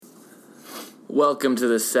Welcome to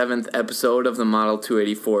the 7th episode of the Model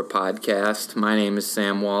 284 podcast. My name is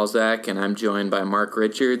Sam Walzak, and I'm joined by Mark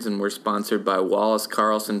Richards, and we're sponsored by Wallace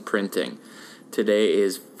Carlson Printing. Today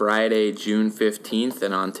is Friday, June 15th,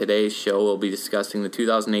 and on today's show, we'll be discussing the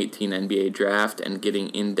 2018 NBA Draft and getting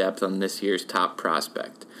in-depth on this year's top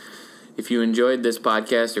prospect. If you enjoyed this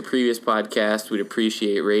podcast or previous podcast, we'd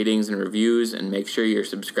appreciate ratings and reviews, and make sure you're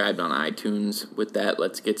subscribed on iTunes. With that,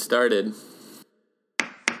 let's get started.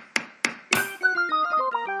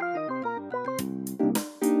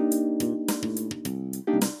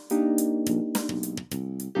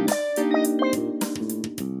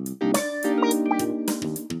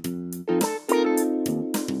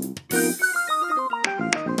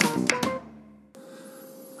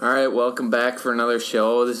 Alright, welcome back for another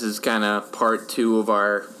show. This is kind of part 2 of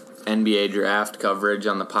our NBA draft coverage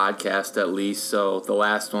on the podcast, at least. So the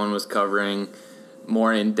last one was covering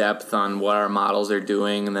more in depth on what our models are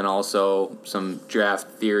doing and then also some draft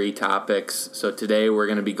theory topics. So today we're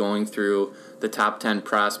going to be going through the top 10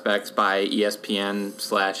 prospects by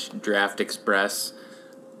ESPN/Draft Express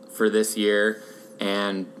for this year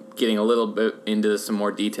and getting a little bit into some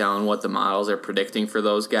more detail on what the models are predicting for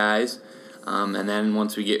those guys. And then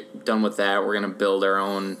once we get done with that, we're going to build our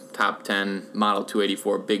own top 10 Model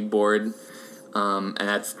 284 big board. And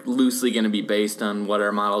that's loosely going to be based on what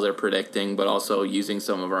our models are predicting, but also using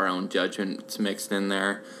some of our own judgments mixed in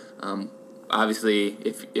there. Obviously,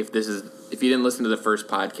 if you didn't listen to the first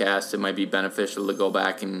podcast, it might be beneficial to go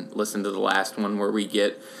back and listen to the last one where we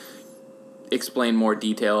explain more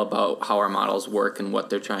detail about how our models work and what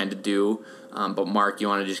they're trying to do. But Mark, you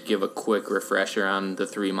want to just give a quick refresher on the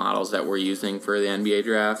 3 models that we're using for the NBA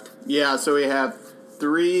draft? Yeah, so we have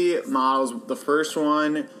 3 models. The first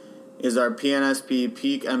one is our PNSP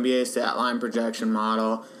Peak NBA Stat Line Projection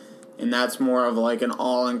model, and that's more of like an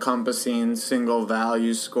all-encompassing single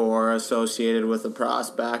value score associated with a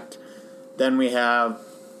prospect. Then we have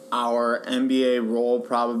our NBA Roll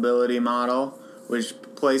Probability model, which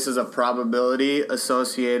places a probability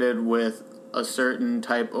associated with a certain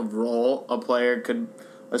type of role a player could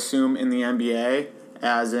assume in the NBA,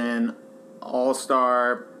 as in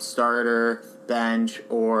all-star, starter, bench,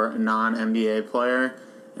 or non-NBA player.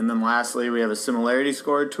 And then lastly, we have a similarity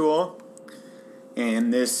score tool,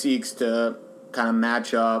 and this seeks to kind of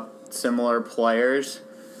match up similar players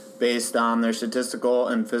based on their statistical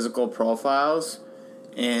and physical profiles.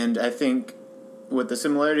 And I think with the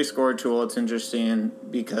similarity score tool, it's interesting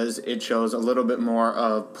because it shows a little bit more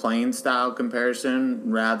of playing style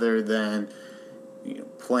comparison rather than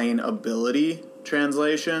playing ability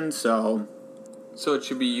translation. So it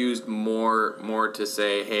should be used more to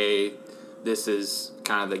say, hey, this is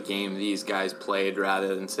kind of the game these guys played,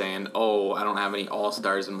 rather than saying, oh, I don't have any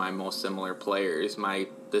all-stars in my most similar players.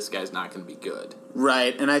 This guy's not going to be good.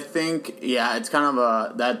 Right, and I think, yeah, it's kind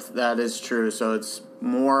of that is true. So it's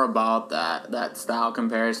more about that style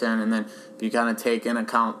comparison, and then if you kind of take in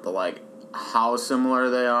account how similar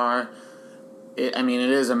they are, it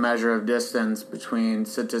is a measure of distance between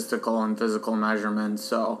statistical and physical measurements,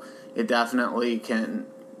 so it definitely can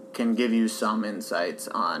give you some insights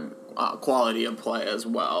on quality of play as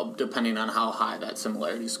well, depending on how high that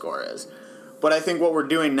similarity score is. But I think what we're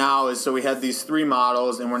doing now is, so we had these 3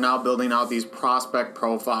 models, and we're now building out these prospect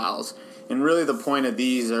profiles. And really the point of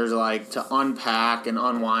these is to unpack and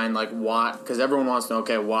unwind what, because everyone wants to know,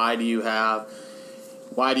 okay, why do you have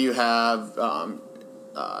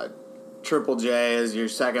Triple J as your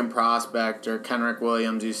second prospect, or Kenrich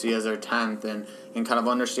Williams you see as their 10th, and kind of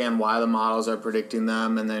understand why the models are predicting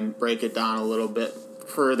them, and then break it down a little bit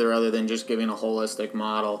further other than just giving a holistic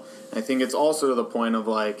model. And I think it's also to the point of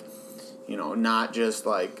not just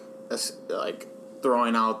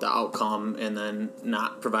throwing out the outcome and then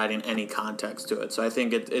not providing any context to it. So I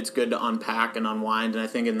think it's good to unpack and unwind, and I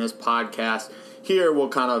think in this podcast here we'll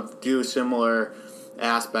kind of do similar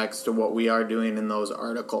aspects to what we are doing in those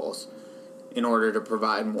articles in order to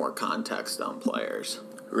provide more context on players.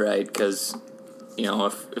 Right, because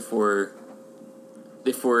if we're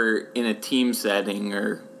in a team setting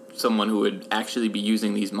or someone who would actually be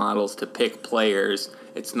using these models to pick players,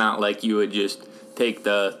 it's not like you would just take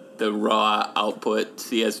the raw output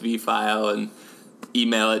CSV file and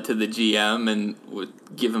email it to the GM and would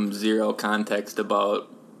give him zero context about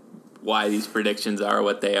why these predictions are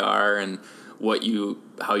what they are and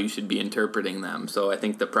how you should be interpreting them. So I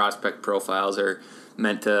think the prospect profiles are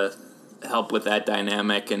meant to help with that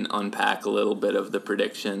dynamic and unpack a little bit of the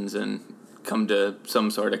predictions and come to some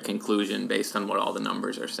sort of conclusion based on what all the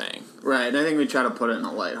numbers are saying. Right, and I think we try to put it in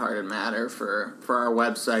a lighthearted manner for our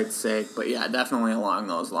website's sake, but yeah, definitely along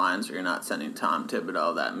those lines where you're not sending Tom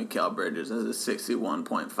Thibodeau that Mikal Bridges has a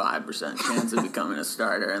 61.5% chance of becoming a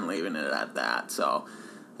starter and leaving it at that. So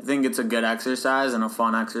I think it's a good exercise and a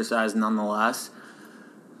fun exercise nonetheless.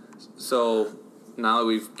 So now that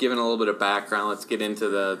we've given a little bit of background, let's get into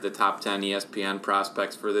the top 10 ESPN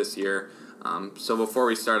prospects for this year. So before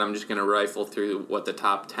we start, I'm just going to rifle through what the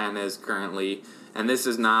top 10 is currently. And this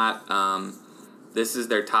is not, this is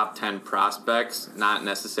their top 10 prospects, not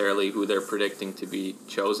necessarily who they're predicting to be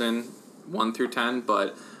chosen 1 through 10,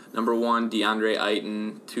 but number 1, DeAndre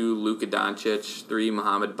Ayton, 2, Luka Doncic, 3,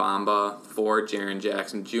 Mohamed Bamba, 4, Jaren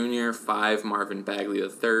Jackson Jr., 5, Marvin Bagley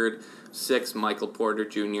III, 6, Michael Porter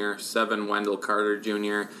Jr., 7, Wendell Carter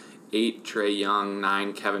Jr., 8, Trae Young,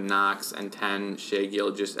 9, Kevin Knox, and 10, Shai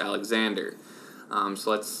Gilgeous-Alexander.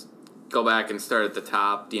 So let's go back and start at the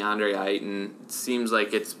top. DeAndre Ayton, it seems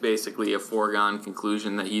like it's basically a foregone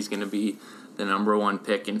conclusion that he's going to be the number 1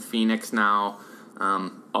 pick in Phoenix now,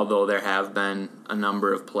 although there have been a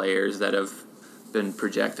number of players that have been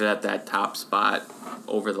projected at that top spot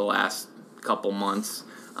over the last couple months.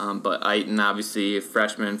 But Ayton, obviously a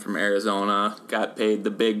freshman from Arizona, got paid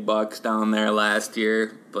the big bucks down there last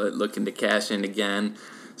year, but looking to cash in again.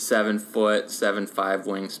 7 foot, 7'5"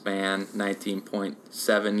 wingspan,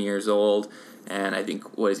 19.7 years old, and I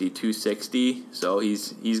think, what is he, 260? So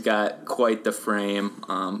he's got quite the frame.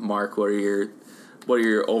 Mark, what are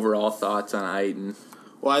your overall thoughts on Ayton?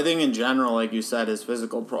 Well, I think in general, like you said, his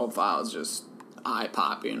physical profile is just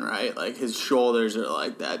eye-popping, right? Like, his shoulders are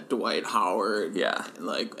like that Dwight Howard,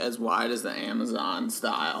 like, as wide as the Amazon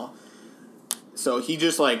style. So he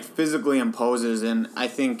just, like, physically imposes, and I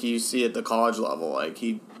think you see at the college level, like,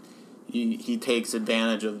 he takes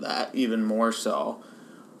advantage of that even more so.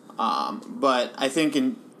 But I think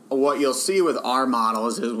in what you'll see with our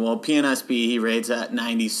models is, well, PNSP, he rates at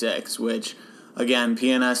 96, which, again,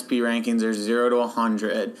 PNSP rankings are 0 to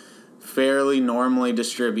 100, fairly normally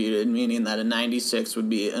distributed, meaning that a 96 would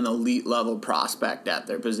be an elite level prospect at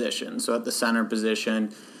their position. So at the center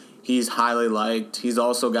position, he's highly liked. He's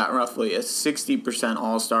also got roughly a 60%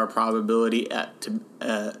 all-star probability to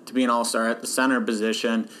be an all-star at the center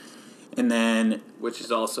position. And then, which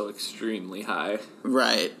is also extremely high.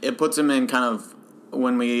 Right. It puts him in kind of,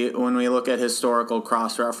 when we look at historical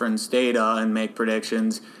cross-reference data and make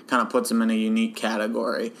predictions, kind of puts him in a unique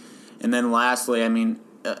category. And then lastly, I mean,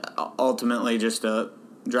 ultimately, just to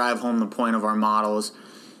drive home the point of our models,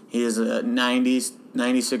 he has a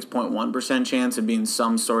 96.1% chance of being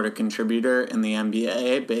some sort of contributor in the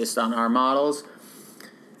NBA based on our models.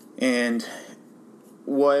 And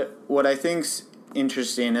what I think's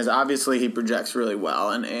interesting is, obviously he projects really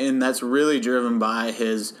well, and that's really driven by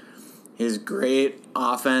his great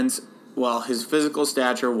offense. Well, his physical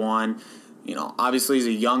stature, one, obviously he's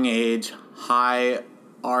a young age, high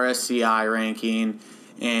RSCI ranking,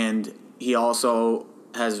 and he also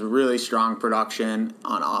has really strong production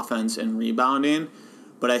on offense and rebounding.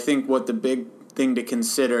 But I think what the big thing to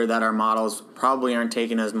consider that our models probably aren't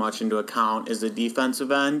taking as much into account is the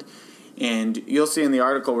defensive end. And you'll see in the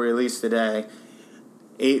article we released today,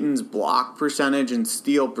 Ayton's block percentage and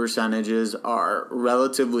steal percentages are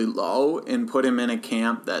relatively low and put him in a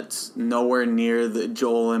camp that's nowhere near the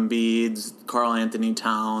Joel Embiid's, Karl Anthony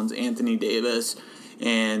Towns, Anthony Davis,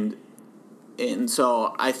 and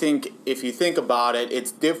so I think if you think about it,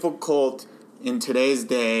 it's difficult in today's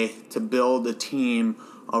day to build a team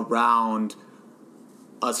around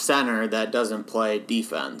a center that doesn't play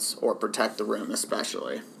defense or protect the rim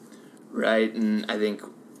especially. Right, and I think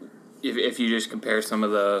if you just compare some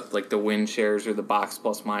of the win shares or the box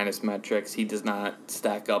plus minus metrics, he does not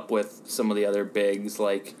stack up with some of the other bigs,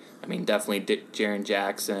 definitely Jaren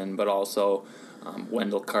Jackson, but also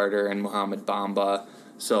Wendell Carter and Mohamed Bamba.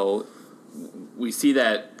 So we see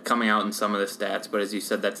that coming out in some of the stats, but as you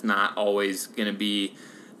said, that's not always going to be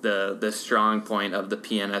the strong point of the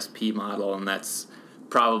PNSP model, and that's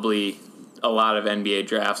probably a lot of NBA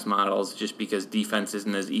drafts models, just because defense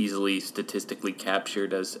isn't as easily statistically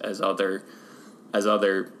captured as other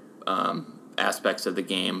aspects of the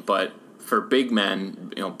game. But for big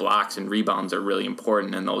men, blocks and rebounds are really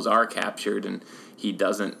important, and those are captured, and he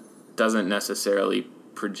doesn't necessarily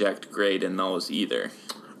project great in those either.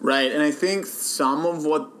 Right, and I think some of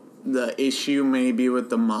what the issue may be with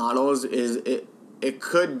the models is it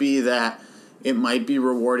could be that it might be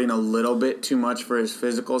rewarding a little bit too much for his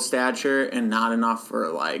physical stature and not enough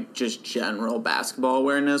for just general basketball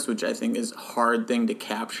awareness, which I think is a hard thing to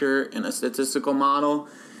capture in a statistical model.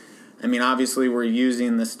 I mean, obviously we're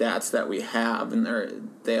using the stats that we have, and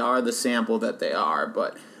they are the sample that they are.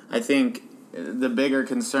 But I think the bigger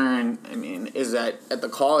concern, I mean, is that at the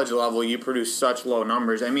college level you produce such low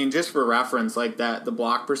numbers. I mean, just for reference, like that, the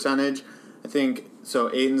block percentage, I think,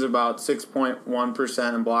 so Ayton's about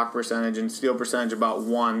 6.1% in block percentage and steal percentage about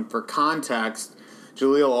 1. For context,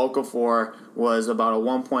 Jahlil Okafor was about a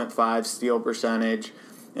 1.5 steal percentage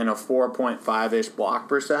and a 4.5-ish block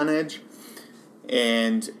percentage.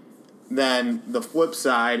 And then the flip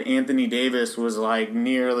side, Anthony Davis was like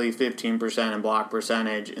nearly 15% in block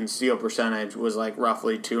percentage, and steal percentage was like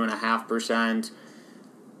roughly 2.5%.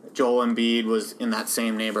 Joel Embiid was in that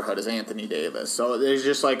same neighborhood as Anthony Davis. So there's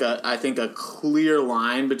just like I think a clear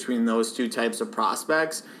line between those two types of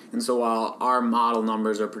prospects. And so while our model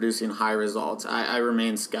numbers are producing high results, I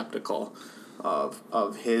remain skeptical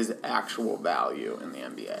of his actual value in the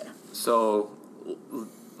NBA. So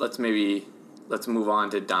let's move on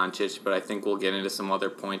to Doncic, but I think we'll get into some other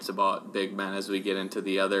points about big men as we get into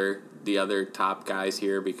the other top guys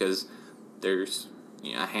here, because there's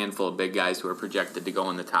a handful of big guys who are projected to go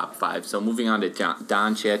in the top 5. So moving on to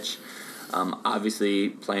Doncic, obviously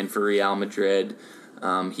playing for Real Madrid.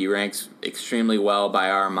 He ranks extremely well by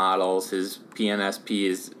our models. His PNSP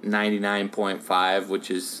is 99.5, which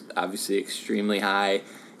is obviously extremely high.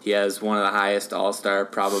 He has one of the highest all-star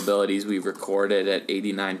probabilities we've recorded at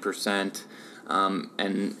 89%,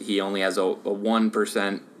 and he only has a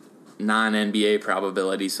 1% non-NBA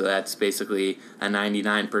probability, so that's basically a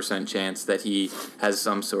 99% chance that he has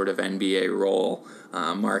some sort of NBA role.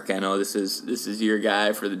 Mark, I know this is your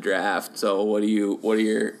guy for the draft. So what are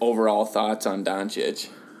your overall thoughts on Doncic?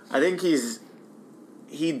 I think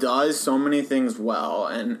he does so many things well,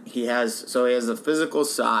 and he has the physical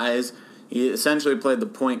size. He essentially played the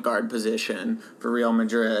point guard position for Real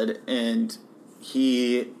Madrid, and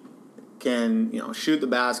he can shoot the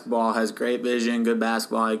basketball, has great vision, good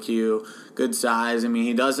basketball IQ, good size. I mean,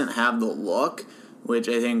 he doesn't have the look, which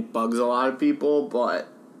I think bugs a lot of people,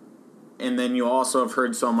 and then you also have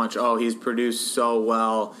heard so much, he's produced so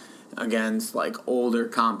well against like older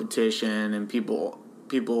competition, and people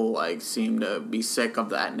like seem to be sick of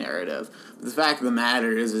that narrative. But the fact of the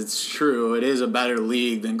matter is, it's true. It is a better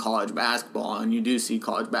league than college basketball, and you do see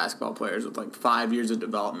college basketball players with like 5 years of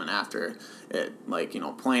development after it, like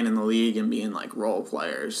playing in the league and being like role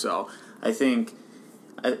players. So I think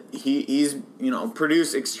he's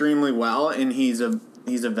produced extremely well, and he's a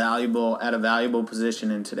valuable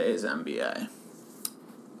position in today's NBA.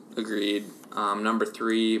 Agreed. Number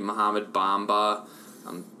 3, Mohamed Bamba.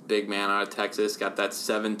 Big man out of Texas, got that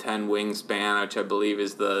 7'10" wingspan, which I believe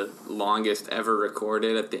is the longest ever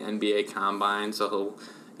recorded at the NBA Combine. So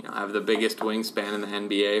he'll have the biggest wingspan in the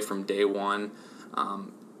NBA from day one.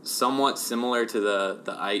 Somewhat similar to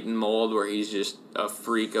the Ayton mold, where he's just a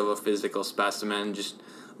freak of a physical specimen, just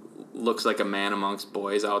looks like a man amongst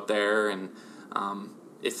boys out there. And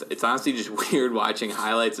it's honestly just weird watching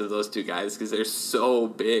highlights of those two guys because they're so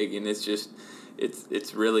big, and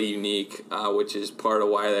it's really unique, which is part of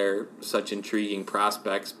why they're such intriguing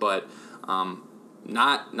prospects, but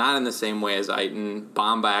not in the same way as Ayton.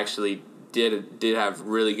 Bamba actually did have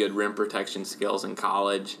really good rim protection skills in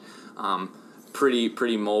college.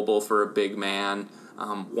 Pretty mobile for a big man.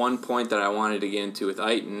 One point that I wanted to get into with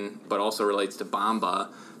Ayton, but also relates to Bamba.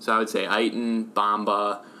 So I would say Ayton,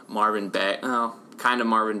 Bamba, Marvin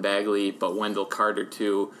Bagley, but Wendell Carter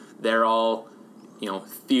too. They're all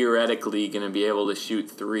theoretically going to be able to shoot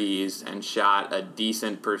threes and shot a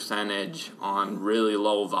decent percentage on really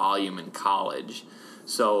low volume in college.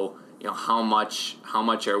 So, how much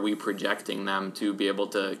are we projecting them to be able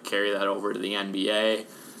to carry that over to the NBA?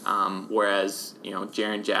 Whereas,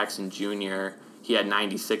 Jaren Jackson Jr., he had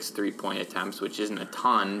 96 three-point attempts, which isn't a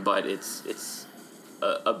ton, but it's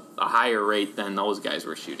a higher rate than those guys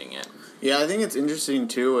were shooting it. Yeah, I think it's interesting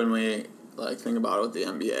too when we think about it with the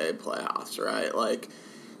NBA playoffs, right?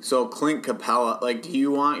 So Clint Capella,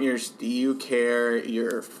 do you care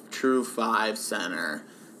your true 5 center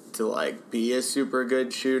to be a super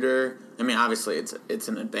good shooter? I mean, obviously it's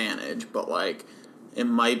an advantage, but it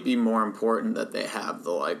might be more important that they have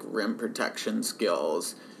the rim protection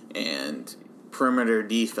skills and perimeter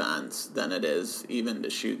defense than it is even to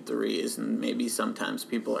shoot threes. And maybe sometimes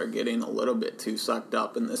people are getting a little bit too sucked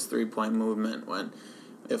up in this 3-point movement when,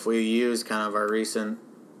 if we use kind of our recent,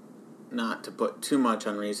 not to put too much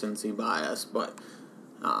on recency bias, but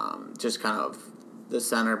just kind of the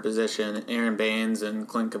center position, Aaron Baines and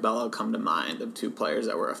Clint Capella come to mind of 2 players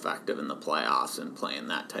that were effective in the playoffs and playing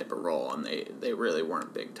that type of role, and they really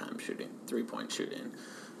weren't big-time shooting, 3-point shooting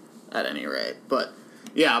at any rate. But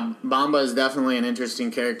Yeah, Bamba is definitely an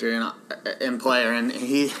interesting character and player, and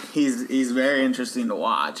he's very interesting to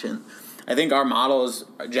watch. And I think our models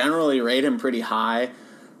generally rate him pretty high.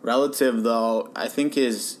 Relative, though, I think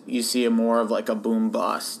you see more of like a boom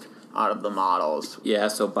bust out of the models. Yeah,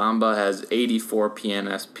 so Bamba has 84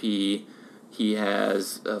 PNSP. He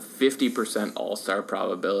has a 50% all-star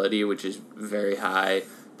probability, which is very high.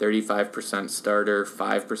 35% starter,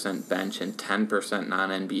 5% bench, and 10%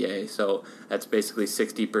 non-NBA. So that's basically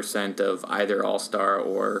 60% of either all-star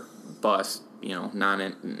or bust,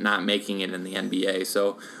 not making it in the NBA.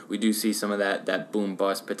 So we do see some of that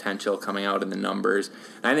boom-bust potential coming out in the numbers.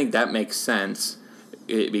 And I think that makes sense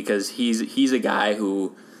because he's a guy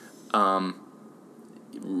who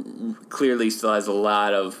clearly still has a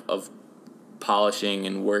lot of polishing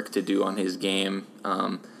and work to do on his game.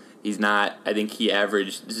 He's not, I think he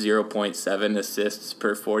averaged 0.7 assists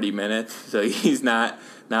per 40 minutes, so he's not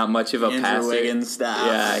much of a passer. Wiggins style.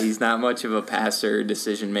 Yeah, he's not much of a passer,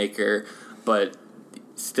 decision maker, but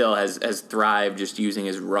still has thrived just using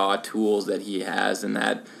his raw tools that he has and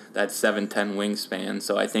that 7'10" wingspan.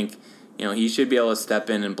 So I think, he should be able to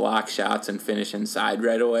step in and block shots and finish inside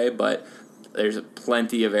right away, but there's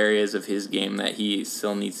plenty of areas of his game that he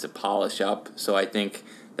still needs to polish up. So I think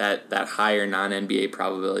that higher non-NBA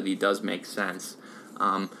probability does make sense.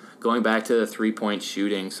 Going back to the three-point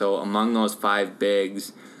shooting, so among those 5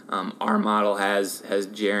 bigs, our model has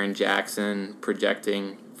Jaren Jackson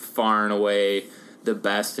projecting far and away the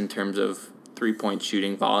best in terms of three-point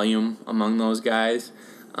shooting volume among those guys.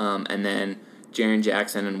 And then Jaren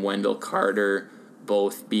Jackson and Wendell Carter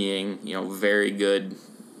both being, very good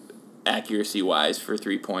accuracy-wise for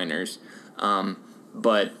three-pointers.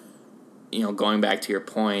 But going back to your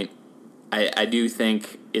point, I do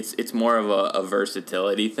think it's more of a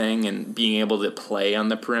versatility thing and being able to play on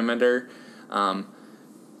the perimeter, and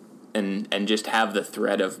just have the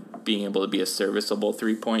threat of being able to be a serviceable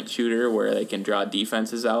 3-point shooter where they can draw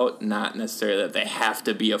defenses out. Not necessarily that they have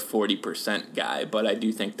to be a 40% guy, but I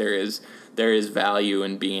do think there is value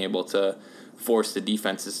in being able to force the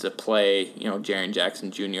defenses to play, Jaren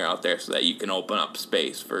Jackson Jr. out there so that you can open up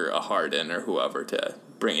space for a Harden or whoever to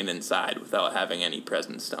bring it inside without having any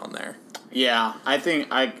presence down there. Yeah, I think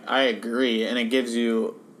I agree, and it gives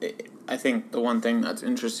you. I think the one thing that's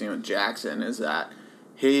interesting with Jackson is that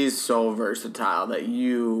he's so versatile that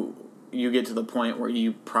you get to the point where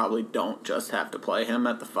you probably don't just have to play him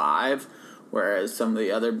at the 5, whereas some of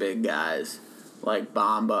the other big guys like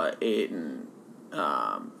Bamba, Ayton,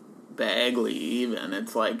 Bagley, even,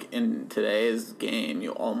 it's like in today's game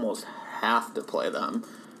you almost have to play them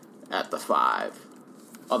at the 5.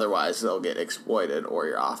 Otherwise, they'll get exploited, or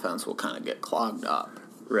your offense will kind of get clogged up.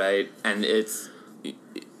 Right, and it's,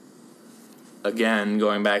 again,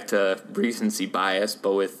 going back to recency bias,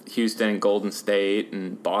 but with Houston and Golden State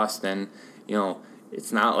and Boston,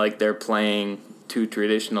 it's not like they're playing 2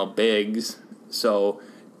 traditional bigs. So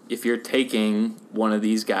if you're taking one of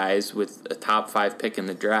these guys with a top 5 pick in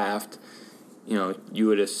the draft, you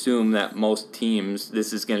would assume that most teams,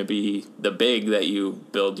 this is going to be the big that you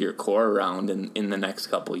build your core around in the next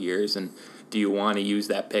couple years. And do you want to use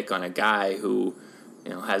that pick on a guy who,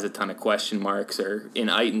 has a ton of question marks, or in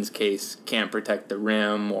Ayton's case, can't protect the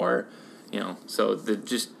rim, or, so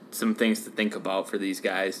just some things to think about for these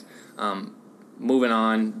guys. Moving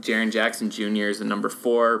on, Jaren Jackson Jr. is the number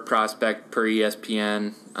 4 prospect per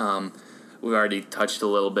ESPN. We've already touched a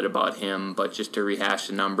little bit about him, but just to rehash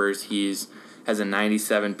the numbers, has a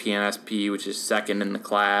 97 PNSP, which is second in the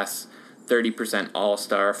class, 30%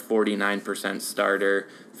 all-star, 49% starter,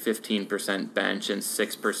 15% bench, and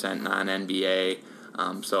 6% non-NBA.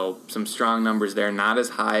 So some strong numbers there. Not as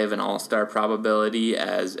high of an all-star probability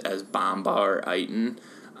as Bamba or Ayton.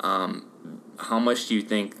 How much do you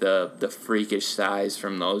think the freakish size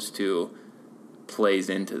from those two plays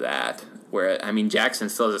into that? Where, Jackson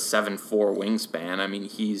still has a 7'4"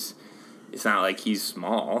 wingspan. It's not like he's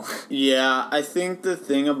small. Yeah, I think the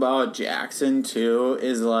thing about Jackson, too,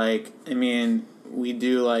 is, we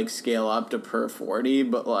do, scale up to per 40,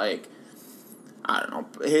 but, I don't know,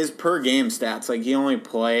 his per-game stats, he only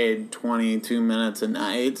played 22 minutes a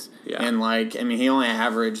night. Yeah. And, he only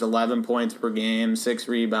averaged 11 points per game, 6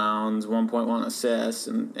 rebounds, 1.1 assists,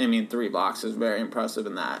 and, 3 blocks is very impressive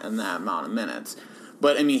in that amount of minutes.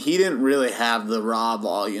 But, he didn't really have the raw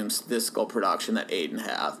volume statistical production that Ayton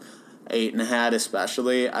had,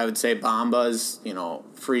 especially. I would say Bamba's,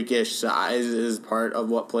 freakish size is part of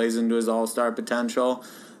what plays into his all-star potential,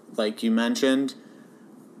 like you mentioned.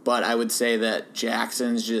 But I would say that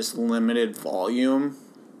Jackson's just limited volume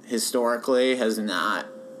historically has not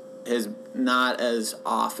as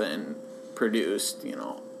often produced,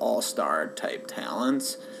 all-star type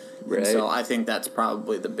talents. Right. And so I think that's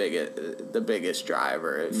probably the biggest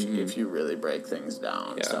driver if you really break things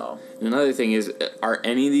down. Yeah. So another thing is, are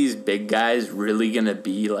any of these big guys really going to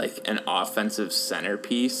be like an offensive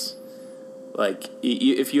centerpiece? Like,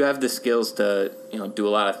 if you have the skills to, do a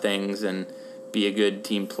lot of things and be a good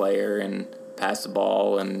team player and pass the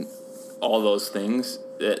ball and all those things,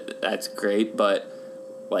 that's great. But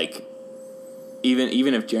like,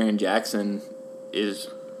 even if Jaren Jackson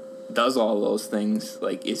does all those things,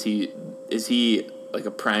 like, is he like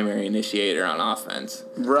a primary initiator on offense?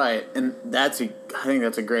 Right, and I think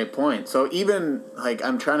that's a great point. So even like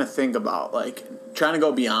I'm trying to think about trying to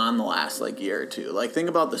go beyond the last year or two. Like, think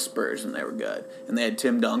about the Spurs when they were good and they had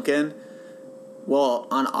Tim Duncan. Well,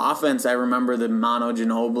 on offense, I remember the Manu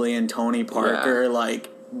Ginobili and Tony Parker,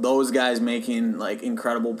 those guys making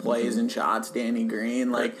incredible plays and shots. Danny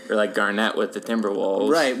Green, or like Garnett with the Timberwolves,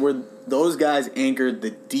 right? Where those guys anchored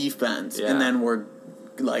the defense and then were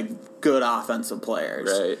good offensive players,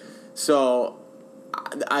 right? So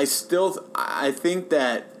I think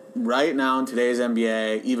that right now in today's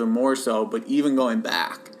NBA, even more so, but even going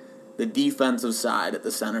back, the defensive side at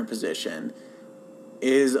the center position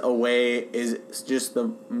is just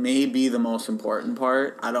maybe the most important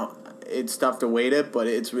part. It's tough to weight it, but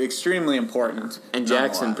it's extremely important. And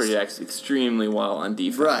Jackson projects extremely well on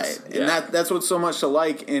defense. Right. Yeah. And that's what's so much to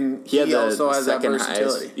like, and he also has that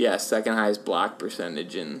versatility. Second highest block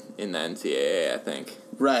percentage in the NCAA, I think.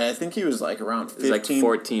 Right, I think he was around 15. It's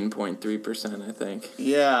 14.3%, I think.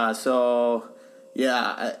 Yeah, so,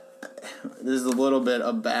 this is a little bit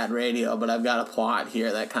of bad radio, but I've got a plot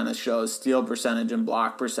here that kind of shows steal percentage and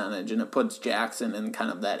block percentage, and it puts Jackson in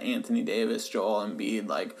kind of that Anthony Davis, Joel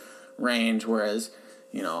Embiid, range, whereas,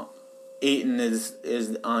 Ayton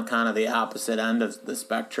is on kind of the opposite end of the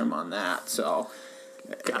spectrum on that, so.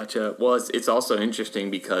 Gotcha. Well, it's also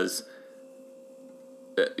interesting because,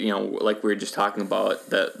 like we were just talking about,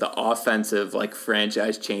 the offensive,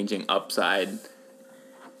 franchise-changing upside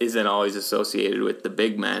isn't always associated with the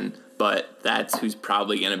big men, but that's who's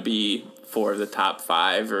probably going to be 4 of the top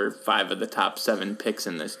 5 or 5 of the top 7 picks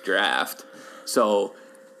in this draft. So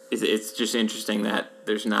it's just interesting that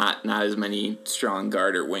there's not as many strong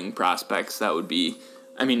guard or wing prospects. That would be,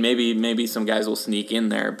 maybe some guys will sneak in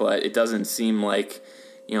there, but it doesn't seem like,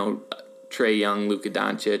 Trae Young, Luka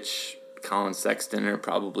Doncic, Colin Sexton are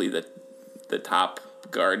probably the top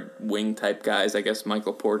guard wing type guys. I guess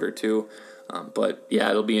Michael Porter too. But yeah,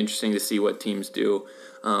 it'll be interesting to see what teams do.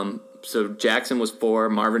 So Jackson was 4,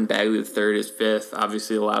 Marvin Bagley III is 5th.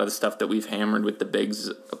 Obviously, a lot of the stuff that we've hammered with the bigs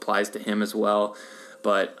applies to him as well.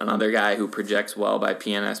 But another guy who projects well by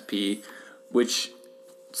PNSP, which,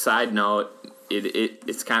 side note,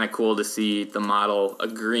 it's kind of cool to see the model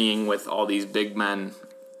agreeing with all these big men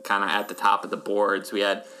kind of at the top of the boards. We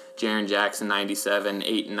had Jaren Jackson 97,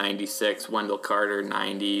 Ayton 96, Wendell Carter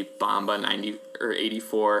 90, Bamba 90 or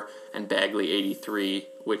 84, and Bagley 83,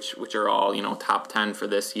 which are all top 10 for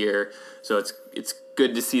this year. So it's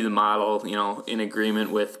good to see the model in agreement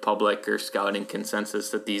with public or scouting consensus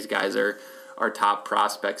that these guys are top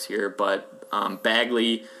prospects here. But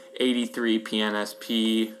Bagley 83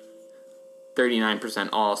 PNSP, 39%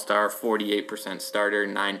 All-Star, 48% starter,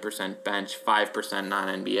 9% bench, 5%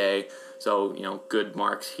 non-NBA. So, good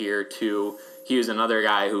marks here, too. He was another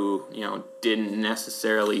guy who, didn't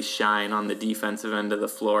necessarily shine on the defensive end of the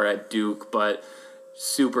floor at Duke, but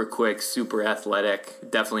super quick, super athletic,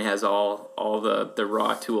 definitely has all the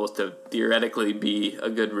raw tools to theoretically be a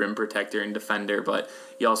good rim protector and defender, but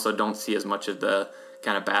you also don't see as much of the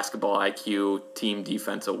kind of basketball IQ, team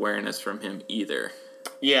defense awareness from him either.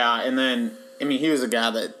 Yeah, and then, he was a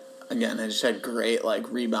guy that, again, has just had great,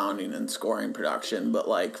 rebounding and scoring production, but,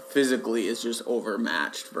 physically is just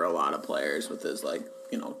overmatched for a lot of players with his,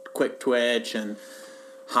 quick twitch and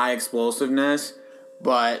high explosiveness.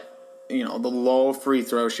 But, the low free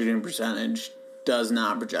throw shooting percentage does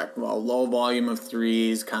not project well. Low volume of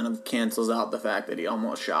threes kind of cancels out the fact that he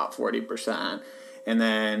almost shot 40%. And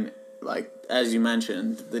then, as you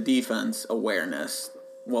mentioned, the defense awareness.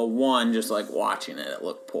 Well, one, just watching it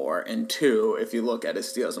looked poor, and 2, if you look at his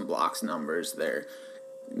steals and blocks numbers, they're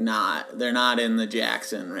not in the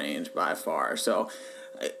Jackson range by far. So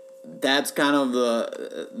that's kind of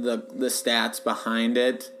the stats behind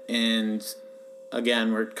it. And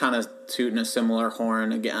again, we're kind of tooting a similar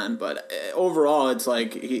horn again, but overall, it's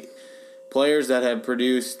players that have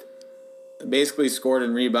produced, basically scored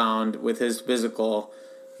and rebound with his physical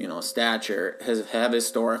stature have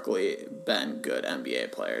historically been good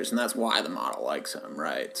NBA players, and that's why the model likes him,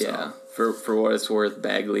 right? So. Yeah. For what it's worth,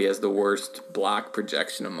 Bagley has the worst block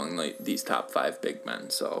projection among these top 5 big men.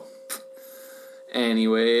 So,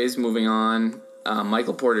 Anyways, moving on.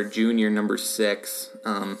 Michael Porter Jr., number 6.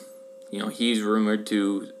 He's rumored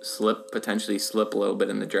to potentially slip a little bit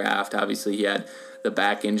in the draft. Obviously, he had the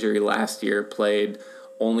back injury last year, played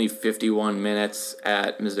only 51 minutes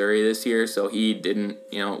at Missouri this year, so he didn't,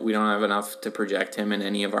 we don't have enough to project him in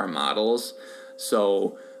any of our models.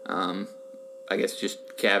 So, I guess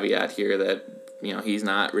just caveat here that, he's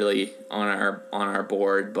not really on our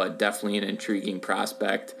board, but definitely an intriguing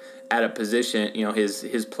prospect at a position.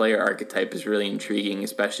 His player archetype is really intriguing,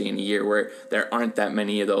 especially in a year where there aren't that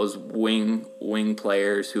many of those wing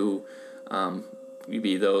players who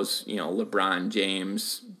be those, LeBron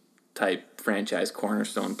James type franchise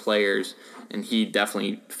cornerstone players, and he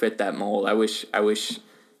definitely fit that mold. I wish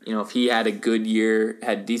if he had a good year,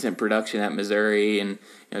 had decent production at Missouri, and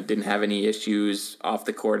didn't have any issues off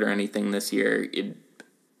the court or anything this year, you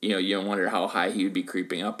don't wonder how high he would be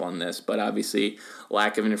creeping up on this. But obviously,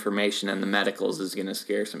 lack of information and the medicals is going to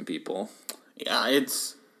scare some people. Yeah,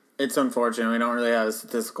 it's unfortunate. We don't really have a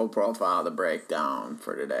statistical profile to break down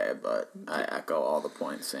for today, but I echo all the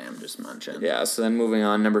points Sam just mentioned. Yeah, so then moving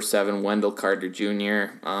on, number 7, Wendell Carter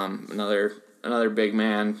Jr., another big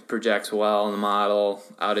man, projects well in the model.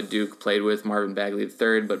 Out of Duke, played with Marvin Bagley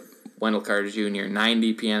III, but Wendell Carter Jr.,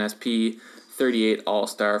 90 PNSP, 38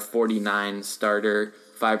 All-Star, 49 starter,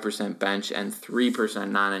 5% bench, and 3%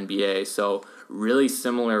 non-NBA. So really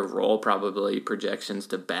similar role probability projections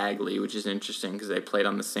to Bagley, which is interesting because they played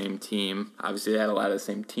on the same team. Obviously, they had a lot of the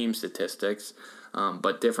same team statistics,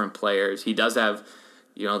 but different players. He does have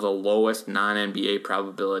the lowest non-NBA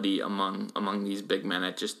probability among these big men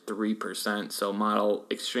at just 3%. So model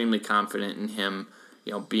extremely confident in him,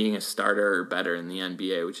 being a starter or better in the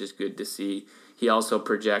NBA, which is good to see. He also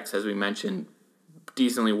projects, as we mentioned,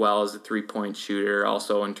 decently well as a 3-point shooter,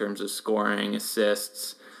 also in terms of scoring,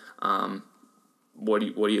 assists. What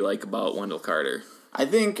do you like about Wendell Carter? I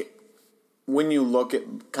think when you look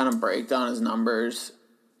at kind of break down his numbers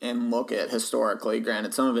and look at historically,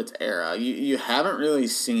 granted some of it's era, you haven't really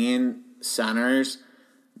seen centers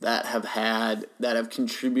that have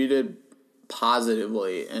contributed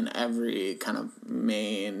positively in every kind of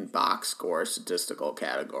main box score statistical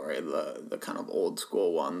category, the kind of old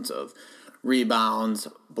school ones of rebounds,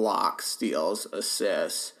 blocks, steals,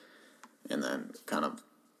 assists, and then kind of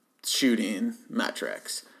shooting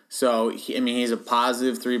metrics. So, he's a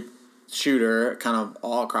positive 3 shooter kind of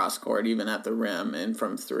all across court, even at the rim and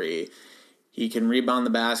from 3. He can rebound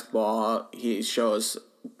the basketball. He shows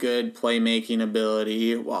good playmaking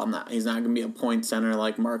ability. While he's not going to be a point center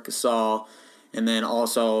like Marc Gasol, and then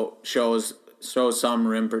also shows some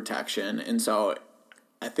rim protection. And so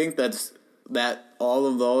I think that all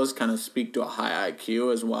of those kind of speak to a high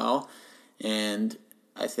IQ as well. And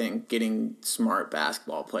I think getting smart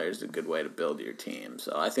basketball players is a good way to build your team.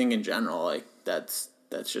 So I think in general, that's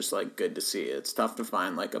just good to see. It's tough to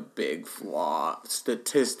find a big flaw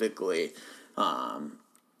statistically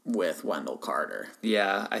with Wendell Carter.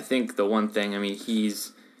 Yeah, I think the one thing,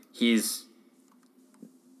 he's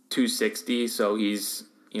 260, so he's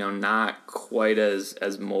not quite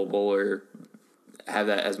as mobile or have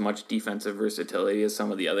that as much defensive versatility as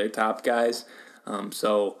some of the other top guys.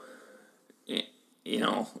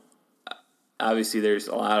 Obviously there's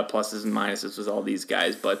a lot of pluses and minuses with all these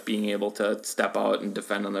guys, but being able to step out and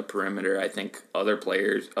defend on the perimeter, I think other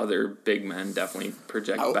big men definitely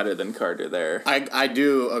project better than Carter there. I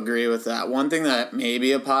do agree with that. One thing that may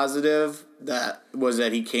be a positive that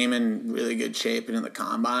he came in really good shape in the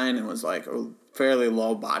combine and was a fairly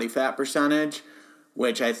low body fat percentage,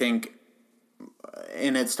 which I think,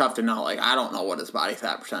 and it's tough to know, I don't know what his body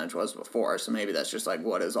fat percentage was before, so maybe that's just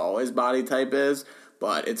what his always body type is.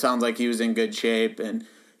 But it sounds like he was in good shape, and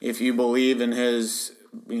if you believe in his,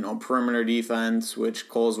 perimeter defense, which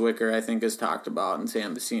Cole Zwicker I think has talked about, and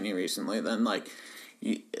Sam Vecini recently, then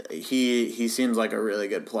he seems like a really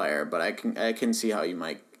good player. But I can see how you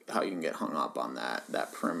can get hung up on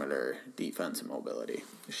that perimeter defense and mobility.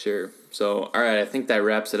 Sure. So all right, I think that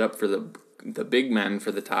wraps it up for the big men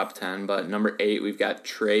for the top 10. But number 8, we've got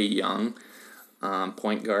Trae Young.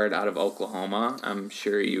 Point guard out of Oklahoma. I'm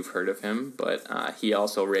sure you've heard of him, but he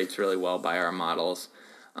also rates really well by our models.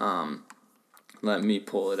 Let me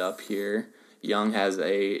pull it up here. Young has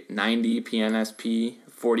a 90 PNSP,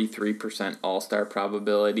 43% all-star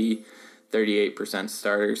probability, 38%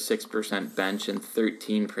 starter, 6% bench, and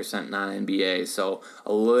 13% non-NBA. So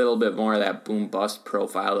a little bit more of that boom-bust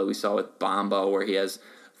profile that we saw with Bamba, where he has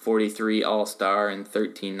 43 All-Star and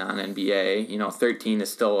 13 non-NBA. 13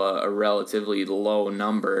 is still a relatively low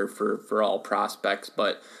number for all prospects,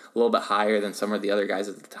 but little bit higher than some of the other guys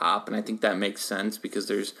at the top, and I think that makes sense because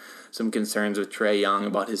there's some concerns with Trae Young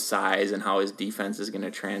about his size and how his defense is going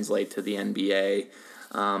to translate to the NBA.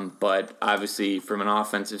 But obviously, from an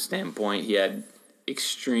offensive standpoint, he had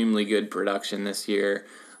extremely good production this year.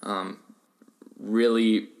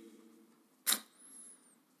 Really,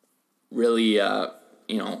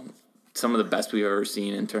 some of the best we've ever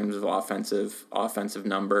seen in terms of offensive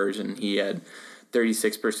numbers, and he had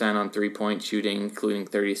 36% on three-point shooting, including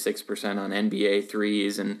 36% on NBA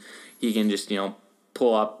threes, and he can just,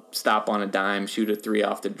 pull up, stop on a dime, shoot a three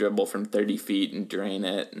off the dribble from 30 feet and drain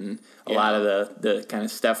it, and a lot of the kind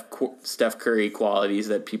of Steph Curry qualities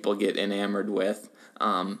that people get enamored with.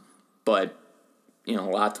 But a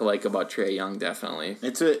lot to like about Trae Young, definitely.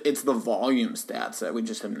 It's the volume stats that we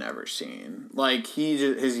just have never seen. Like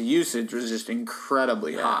his usage was just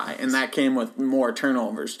incredibly high, and that came with more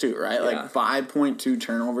turnovers too, right? Yeah. Like 5.2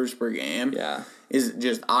 turnovers per game. Yeah. Is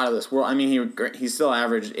just out of this world. I mean, he still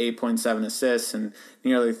averaged 8.7 assists and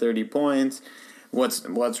nearly 30 points.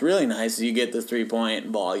 What's really nice is you get the 3-point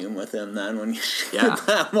volume with him then when you shoot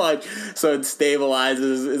that much. So it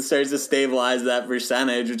starts to stabilize that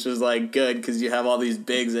percentage, which is like good because you have all these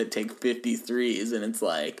bigs that take 53s, and it's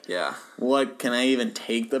like, what can I even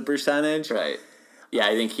take the percentage? Right. Yeah,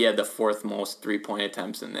 I think he had the fourth most 3-point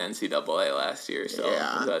attempts in the NCAA last year, so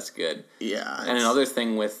that's good. Yeah. And another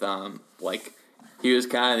thing with he was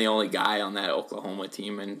kind of the only guy on that Oklahoma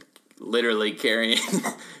team and literally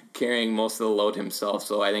carrying most of the load himself.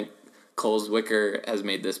 So I think Cole Zwicker has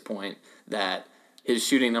made this point that his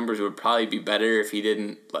shooting numbers would probably be better if he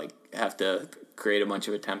didn't have to create a bunch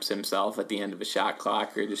of attempts himself at the end of a shot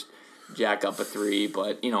clock or just jack up a three.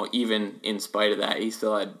 But even in spite of that, he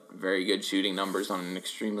still had very good shooting numbers on an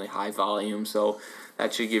extremely high volume. So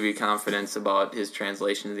that should give you confidence about his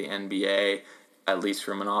translation to the NBA, at least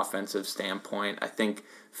from an offensive standpoint. I think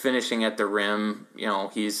finishing at the rim,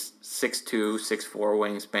 he's 6'2", 6'4"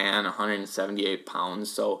 wingspan, 178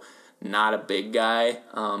 pounds, so not a big guy.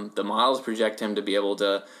 The models project him to be able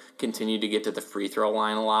to continue to get to the free throw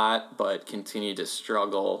line a lot, but continue to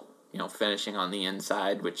struggle, finishing on the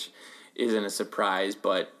inside, which isn't a surprise.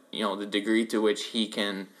 But, the degree to which he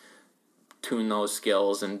can tune those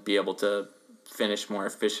skills and be able to finish more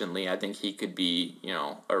efficiently, I think he could be,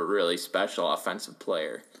 a really special offensive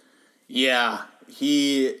player. Yeah,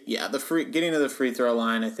 getting to the free throw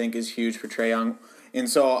line I think is huge for Trae Young. And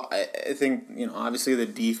so I think, obviously the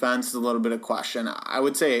defense is a little bit of question. I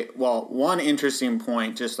would say, one interesting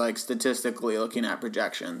point, just like statistically looking at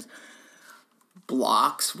projections,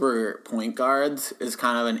 blocks for point guards is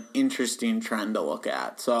kind of an interesting trend to look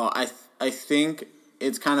at. So I think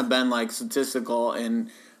it's kind of been like statistical in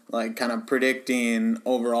like kind of predicting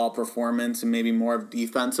overall performance and maybe more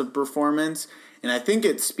defensive performance. And I think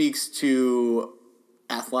it speaks to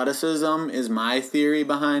athleticism is my theory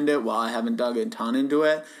behind it, while I haven't dug a ton into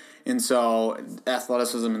it. And so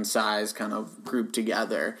athleticism and size kind of group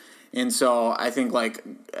together. And so I think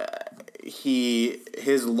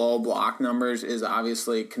his low block numbers is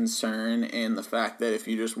obviously a concern, and the fact that if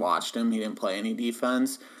you just watched him, he didn't play any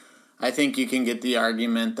defense. I think you can get the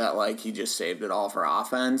argument that he just saved it all for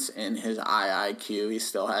offense, and his IIQ, he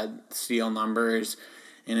still had steal numbers,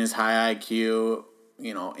 and his high IQ,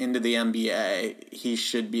 into the NBA, he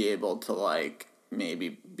should be able to maybe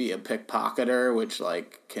be a pickpocketer, which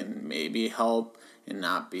can maybe help and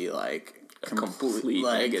not be a complete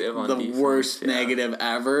negative on the defense, worst negative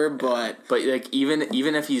ever. Yeah. But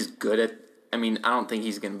even if he's good at, I don't think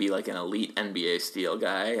he's going to be an elite NBA steal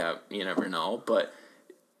guy. You never know, but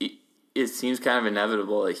it seems kind of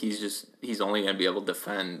inevitable that he's only going to be able to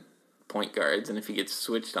defend point guards, and if he gets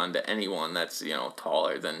switched onto anyone that's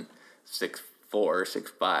taller than 6'4",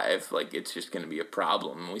 6'5", it's just going to be a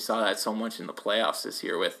problem. And we saw that so much in the playoffs this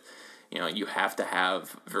year with, you have to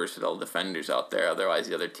have versatile defenders out there, otherwise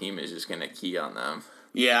the other team is just going to key on them.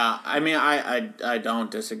 Yeah, I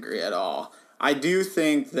don't disagree at all. I do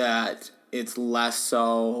think that it's less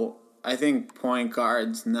so. I think point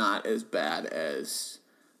guard's not as bad as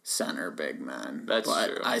center big men. That's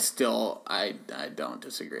true. I don't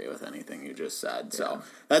disagree with anything you just said. So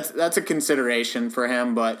that's a consideration for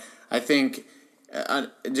him, but I think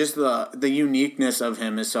just the uniqueness of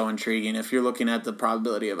him is so intriguing. If you're looking at the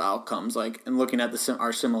probability of outcomes, and looking at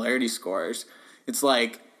our similarity scores, it's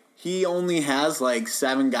he only has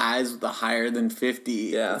 7 guys with a higher than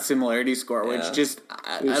 50 similarity score, which just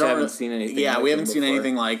I haven't seen anything. Yeah, we haven't seen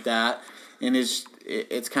anything like that, and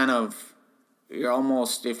it's kind of. You're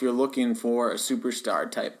almost, if you're looking for a superstar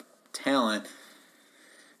type talent,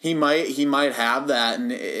 He might have that,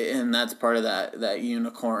 and that's part of that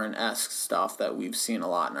unicorn-esque stuff that we've seen a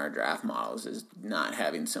lot in our draft models, is not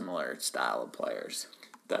having similar style of players.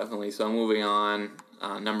 Definitely. So moving on,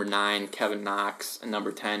 number 9, Kevin Knox, and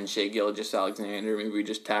number 10, Shai Gilgeous-Alexander. Maybe we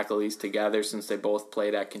just tackle these together since they both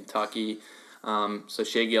played at Kentucky. So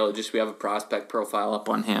Shai Gilgeous, we have a prospect profile up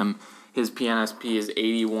on him. His PNSP is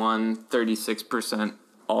 81, 36%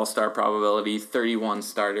 all-star probability, 31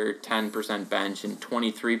 starter, 10% bench, and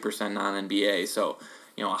 23% non-NBA. So,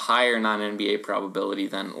 a higher non-NBA probability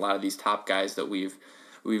than a lot of these top guys that we've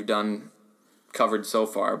covered so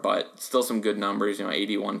far, but still some good numbers.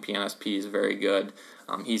 81 PNSP is very good.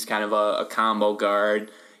 He's kind of a combo guard,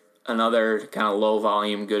 another kind of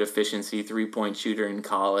low-volume, good efficiency, three-point shooter in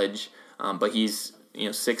college, but he's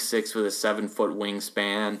 6'6" with a 7-foot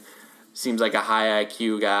wingspan. Seems like a high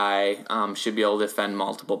IQ guy, should be able to defend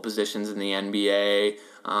multiple positions in the NBA,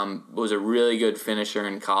 was a really good finisher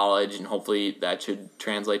in college, and hopefully that should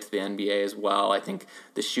translate to the NBA as well. I think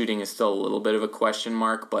the shooting is still a little bit of a question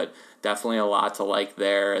mark, but definitely a lot to like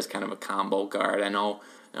there as kind of a combo guard. I know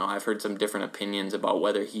I've heard some different opinions about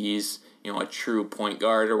whether he's a true point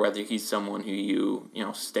guard or whether he's someone who you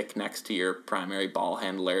stick next to your primary ball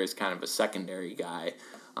handler as kind of a secondary guy.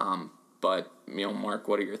 But, Mark,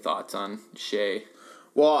 what are your thoughts on Shai?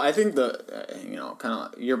 Well, I think kind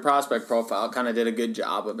of your prospect profile kind of did a good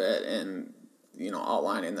job of it, and,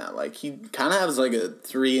 outlining that. Like, he kind of has like a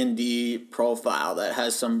 3-and-D profile that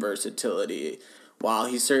has some versatility, while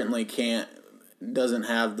he certainly doesn't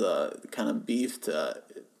have the kind of beef to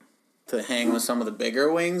hang with some of the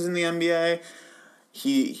bigger wings in the NBA.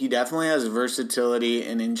 He definitely has versatility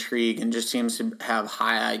and intrigue, and just seems to have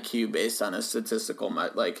high IQ based on his statistical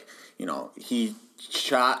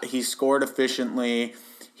he scored efficiently,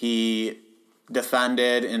 he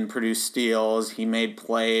defended and produced steals, he made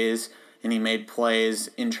plays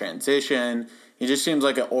in transition. He just seems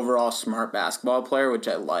like an overall smart basketball player, which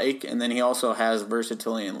I like, and then he also has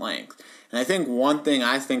versatility and length. And I think one thing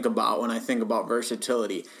I think about when I think about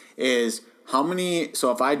versatility is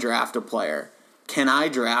so if I draft a player, can I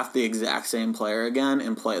draft the exact same player again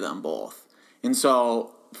and play them both? And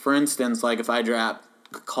so, for instance, like if I draft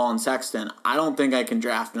Colin Sexton, I don't think I can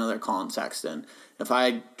draft another Colin Sexton. If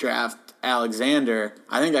I draft Alexander,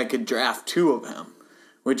 I think I could draft 2 of him,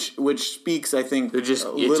 which speaks, I think, a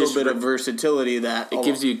little bit of versatility that it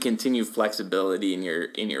gives you continued flexibility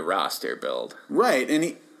in your roster build. Right,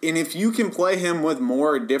 and if you can play him with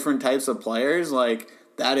more different types of players, like,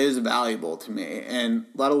 that is valuable to me, and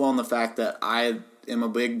let alone the fact that I am a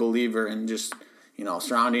big believer in just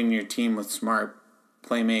surrounding your team with smart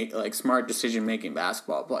decision-making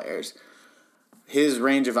basketball players. His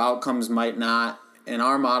range of outcomes might not, and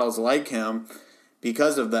our models like him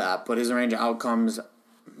because of that, but his range of outcomes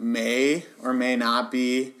may or may not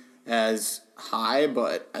be as high,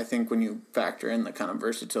 but I think when you factor in the kind of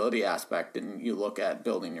versatility aspect and you look at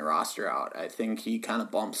building your roster out, I think he kind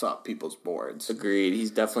of bumps up people's boards. Agreed.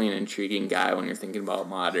 He's definitely an intriguing guy when you're thinking about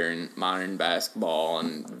modern basketball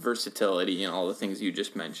and versatility and all the things you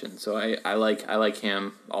just mentioned. So I like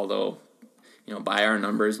him, although by our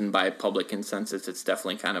numbers and by public consensus, it's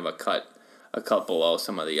definitely kind of a cut below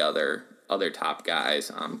some of the other top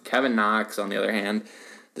guys. Kevin Knox, on the other hand,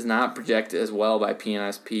 does not project as well by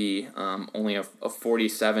PNSP, only a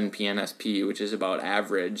 47 PNSP, which is about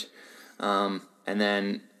average. And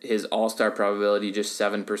then his all-star probability just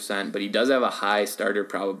 7%, but he does have a high starter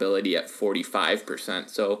probability at 45%.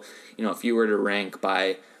 So, if you were to rank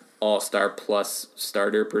by all-star plus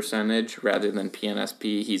starter percentage rather than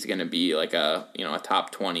PNSP, he's going to be like a top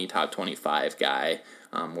 20, top 25 guy,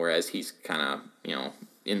 whereas he's kind of,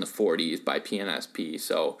 in the 40s by PNSP.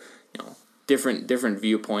 So, different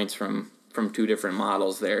viewpoints from 2 different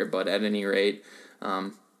models there, but at any rate,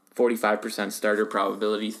 45% starter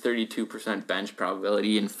probability, 32% bench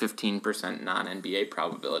probability, and 15% non-NBA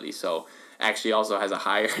probability. So actually also has a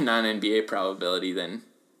higher non-NBA probability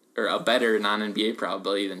or a better non-NBA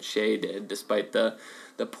probability than Shai did, despite the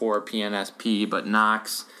poor PNSP. But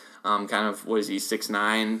Knox, kind of, what is he,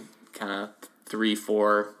 6'9", kind of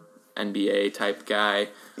 3-4 NBA type guy.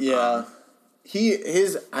 Yeah.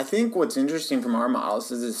 I think what's interesting from our models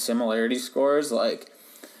is his similarity scores. Like,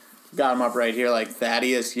 got him up right here, like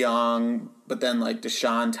Thaddeus Young, but then like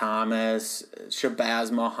Deshaun Thomas, Shabazz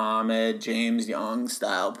Muhammad, James Young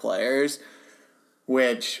style players,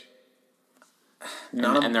 which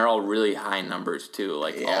and they're all really high numbers too.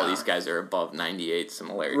 Like all these guys are above 98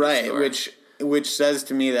 similarity. Right, score. which says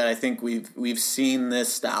to me that I think we've seen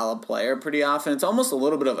this style of player pretty often. It's almost a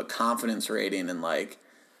little bit of a confidence rating and like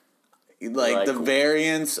the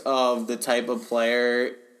variance of the type of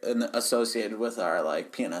player associated with our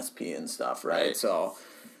like PNSP and stuff, right? Right. So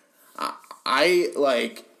I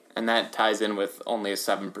like. And that ties in with only a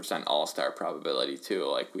 7% all-star probability, too.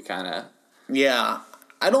 Like, we kind of... Yeah.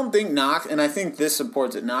 I don't think Knox, and I think this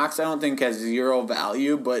supports it. Knox, I don't think has zero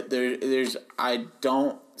value, but there's I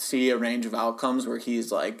don't see a range of outcomes where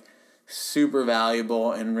he's like super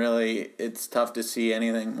valuable, and really it's tough to see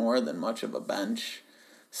anything more than much of a bench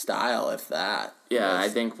style, if that. Yeah, I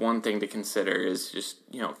think one thing to consider is just,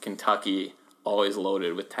 Kentucky always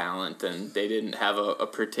loaded with talent, and they didn't have a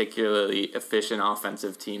particularly efficient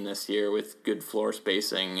offensive team this year with good floor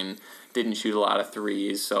spacing and didn't shoot a lot of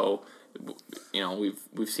threes. So,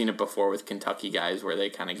 we've seen it before with Kentucky guys where they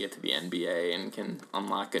kind of get to the NBA and can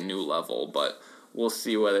unlock a new level, but we'll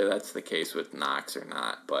see whether that's the case with Knox or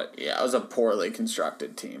not. But yeah, it was a poorly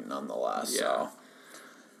constructed team nonetheless. Yeah.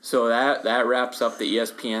 So that wraps up the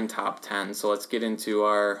ESPN top 10. So let's get into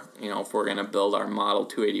our, if we're going to build our Model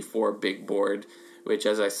 284 big board, which,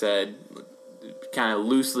 as I said, kind of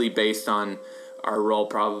loosely based on our roll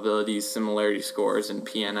probabilities, similarity scores, and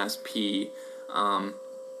PNSP.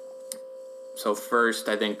 So first,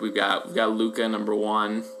 I think we've got Luka number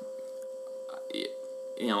 1.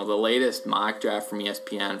 The latest mock draft from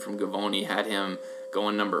ESPN from Gavoni had him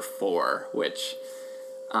going number 4, which...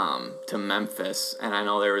 to Memphis, and I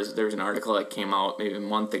know there was an article that came out maybe a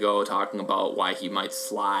month ago talking about why he might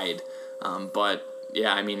slide, but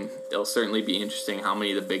yeah, I mean, it'll certainly be interesting how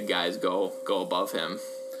many of the big guys go above him.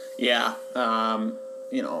 Yeah,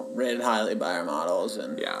 rated highly by our models,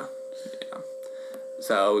 and yeah.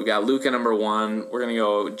 So we've got Luka number 1. We're gonna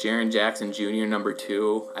go Jaren Jackson Jr. number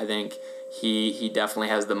 2. I think he definitely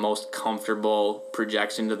has the most comfortable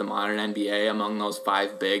projection to the modern NBA among those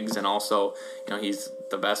 5 bigs, and also he's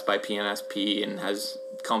the best by PNSP and has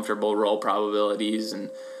comfortable roll probabilities and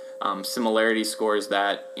similarity scores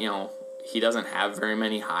that he doesn't have very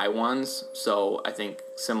many high ones. So I think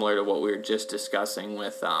similar to what we were just discussing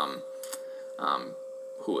with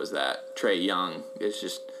who was that? Trae Young. It's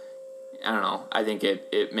just, I don't know. I think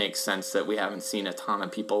it makes sense that we haven't seen a ton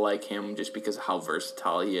of people like him just because of how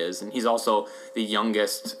versatile he is. And he's also the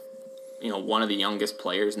youngest, one of the youngest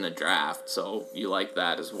players in the draft. So you like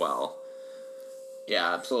that as well.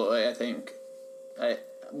 Yeah, absolutely. I think I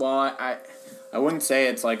wouldn't say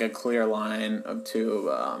it's like a clear line of 2.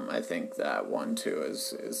 I think that 1-2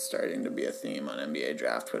 is starting to be a theme on NBA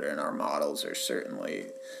Draft Twitter, and our models are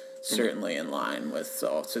certainly in line with.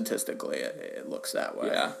 So statistically, it looks that way.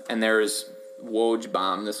 Yeah, and there was Woj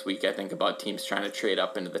bomb this week, I think, about teams trying to trade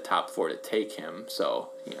up into the top 4 to take him.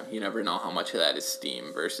 So you never know how much of that is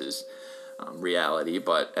steam versus reality.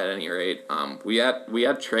 But at any rate, we had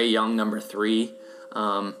Trae Young number 3.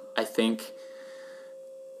 I think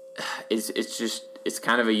it's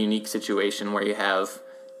kind of a unique situation where you have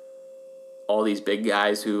all these big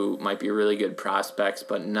guys who might be really good prospects,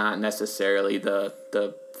 but not necessarily the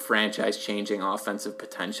franchise-changing offensive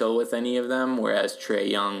potential with any of them, whereas Trae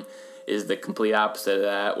Young is the complete opposite of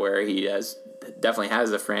that, where he definitely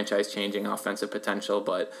has the franchise-changing offensive potential,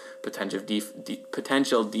 but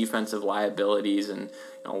potential defensive liabilities and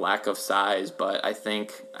lack of size. But I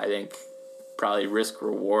think probably risk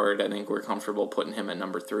reward. I think we're comfortable putting him at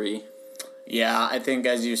number 3. Yeah, I think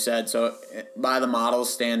as you said, so by the model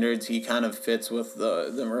standards, he kind of fits with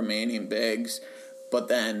the remaining bigs, but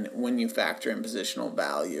then when you factor in positional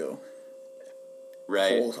value,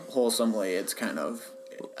 right, wholesomely, it's kind of,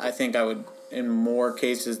 I think I would, in more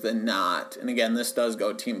cases than not, and again, this does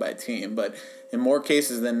go team by team, but in more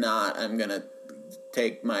cases than not, I'm going to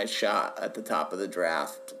take my shot at the top of the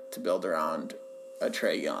draft to build around a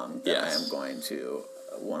Trae Young than I am going to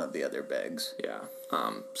one of the other bigs. Yeah.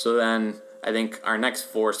 So then I think our next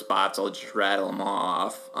 4 spots, I'll just rattle them all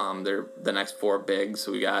off. They're the next 4 bigs.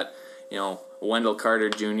 So we got, Wendell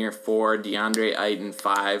Carter Jr. 4, DeAndre Ayton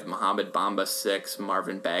 5, Mohamed Bamba 6,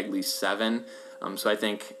 Marvin Bagley 7. So I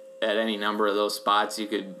think at any number of those spots you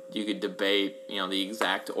could debate, the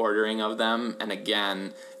exact ordering of them. And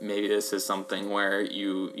again, maybe this is something where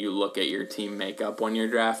you look at your team makeup when you're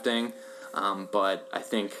drafting. But I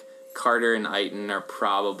think Carter and Ayton are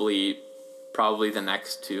probably the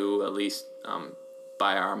next 2, at least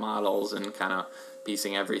by our models and kind of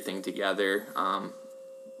piecing everything together.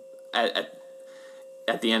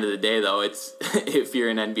 At the end of the day, though, it's if you're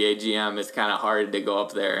an NBA GM, it's kind of hard to go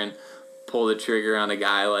up there and pull the trigger on a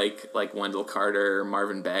guy like Wendell Carter or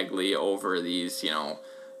Marvin Bagley over these,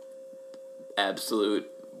 absolute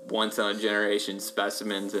once-in-a-generation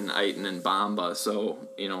specimens in Ayton and Bamba. So,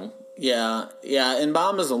 Yeah, and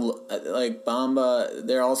Bamba's Bamba.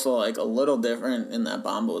 They're also like a little different in that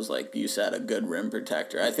Bamba was, like you said, a good rim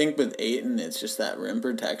protector. I think with Ayton, it's just that rim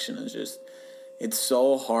protection is just it's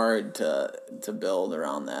so hard to build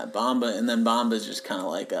around that. Bamba's just kind of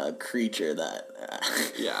like a creature that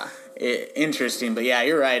interesting. But yeah,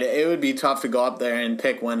 you're right. It would be tough to go up there and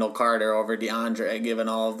pick Wendell Carter over DeAndre, given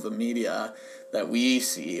all of the media that we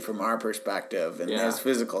see from our perspective and his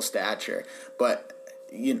physical stature. But,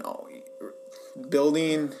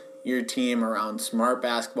 building your team around smart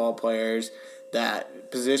basketball players that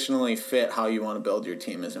positionally fit how you want to build your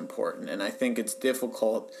team is important. And I think it's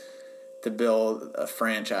difficult to build a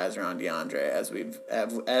franchise around DeAndre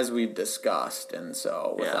as we've discussed. And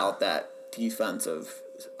so without that defensive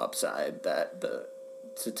upside that the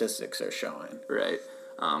statistics are showing. Right.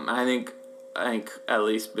 I think at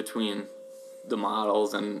least between the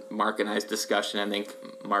models and Mark and I's discussion, I think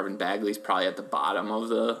Marvin Bagley's probably at the bottom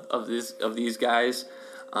of these guys,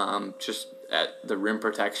 just at the rim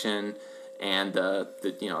protection and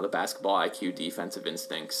the basketball IQ, defensive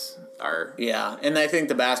instincts are. Yeah, and I think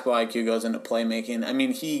the basketball IQ goes into playmaking. I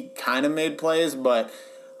mean, he kind of made plays, but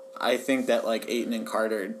I think that like Ayton and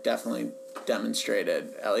Carter definitely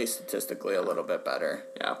demonstrated, at least statistically, a little bit better.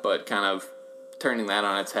 Yeah, but kind of turning that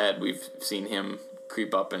on its head, we've seen him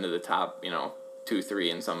creep up into the top, 2-3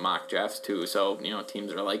 in some mock drafts too. So,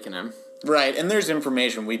 teams are liking him. Right, and there's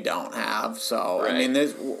information we don't have. So, right. I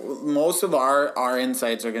mean, most of our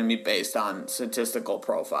insights are going to be based on statistical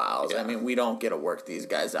profiles. Yeah. I mean, we don't get to work these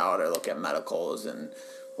guys out or look at medicals and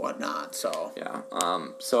whatnot. So yeah.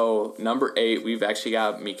 So number 8, we've actually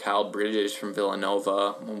got Mikal Bridges from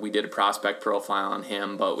Villanova. We did a prospect profile on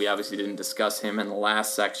him, but we obviously didn't discuss him in the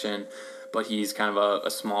last section. But he's kind of a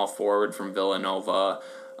small forward from Villanova,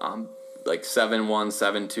 like 7'1",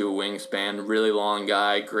 7'2" wingspan, really long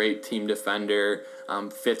guy, great team defender,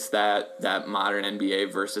 fits that modern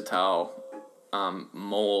NBA versatile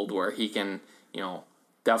mold where he can,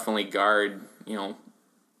 definitely guard,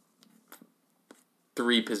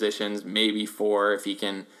 3 positions, maybe 4 if he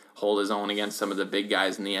can hold his own against some of the big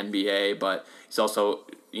guys in the NBA. But he's also,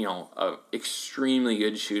 a extremely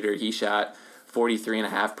good shooter. He shot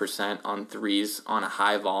 43.5% on threes on a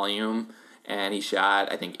high volume, and he shot,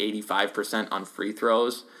 I think, 85% on free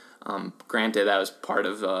throws. Granted, that was part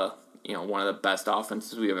of one of the best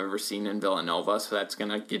offenses we have ever seen in Villanova, so that's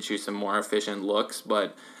going to get you some more efficient looks.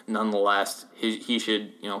 But nonetheless, he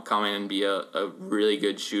should come in and be a really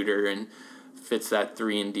good shooter and fits that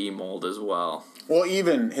 3-and-D mold as well. Well,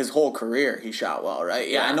 even his whole career, he shot well, right?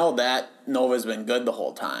 Yeah, I know that Nova's been good the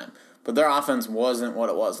whole time. But their offense wasn't what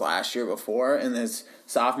it was last year before. In his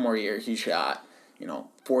sophomore year, he shot,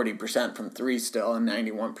 40% from 3 still and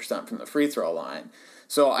 91% from the free throw line.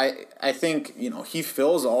 So I think, he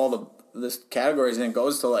fills all the categories, and it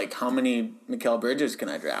goes to, like, how many Mikal Bridges can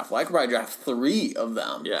I draft? Well, I could probably draft 3 of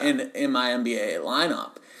them in my NBA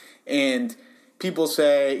lineup. And people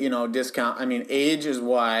say, discount. I mean, age is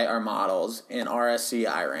why our models and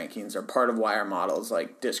RSCI rankings are part of why our models,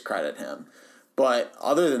 discredit him. But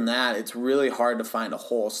other than that, it's really hard to find a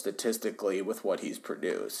hole statistically with what he's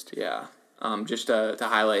produced. Yeah. Just to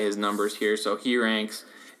highlight his numbers here. So he ranks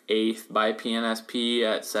 8th by PNSP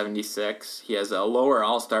at 76. He has a lower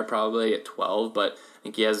all-star probability at 12, but I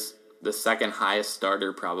think he has the second highest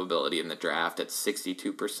starter probability in the draft at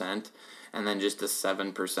 62%, and then just a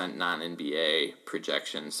 7% non-NBA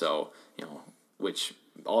projection. So, which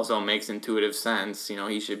also makes intuitive sense.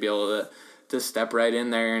 He should be able to step right in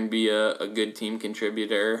there and be a good team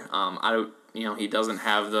contributor. He doesn't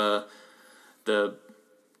have the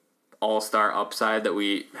all-star upside that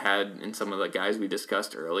we had in some of the guys we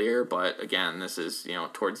discussed earlier, but again, this is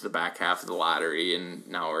towards the back half of the lottery, and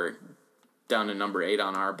now we're down to number 8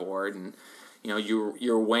 on our board, and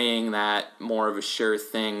you're weighing that more of a sure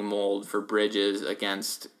thing mold for Bridges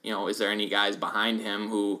against is there any guys behind him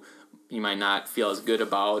who you might not feel as good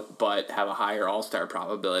about, but have a higher all-star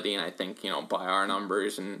probability. And I think, by our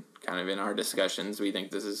numbers and kind of in our discussions, we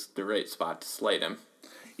think this is the right spot to slate him.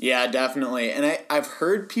 Yeah, definitely. And I've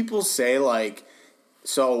heard people say,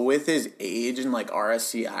 so with his age and,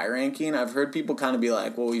 RSCI ranking, I've heard people kind of be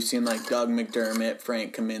like, well, we've seen, Doug McDermott,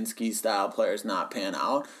 Frank Kaminsky style players not pan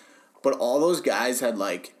out. But all those guys had,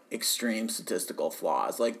 extreme statistical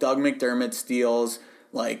flaws. Doug McDermott's steals,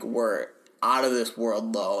 were out of this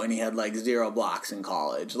world low, and he had 0 blocks in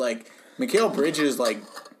college. Mikal Bridges,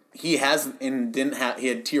 he has and didn't have. He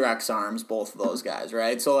had T-Rex arms, both of those guys,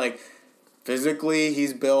 right? So physically,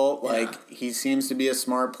 he's built. He seems to be a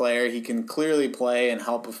smart player. He can clearly play and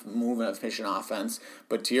help move an efficient offense.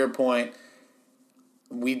 But to your point,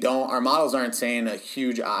 our models aren't saying a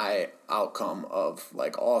huge outcome of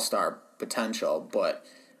all-star potential, but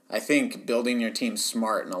I think building your team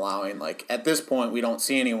smart and allowing, at this point, we don't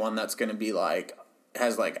see anyone that's going to be,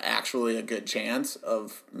 has, actually a good chance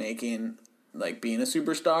of making like being a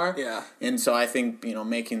superstar. Yeah. And so I think,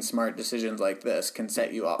 making smart decisions like this can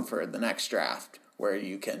set you up for the next draft where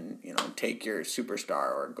you can, take your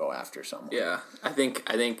superstar or go after someone. Yeah. I think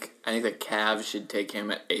the Cavs should take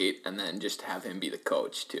him at 8 and then just have him be the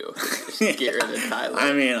coach too. Just get rid of Tyler.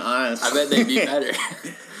 I mean, honestly. I bet they'd be better.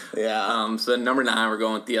 Yeah. So number 9, we're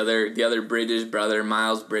going with the other Bridges brother,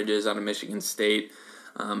 Miles Bridges, out of Michigan State.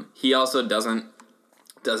 He also doesn't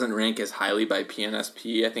rank as highly by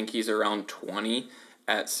PNSP. I think he's around 20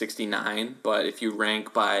 at 69. But if you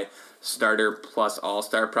rank by starter plus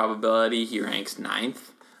all-star probability, he ranks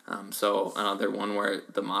 9th. So another one where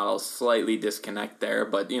the models slightly disconnect there.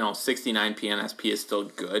 But, 69 PNSP is still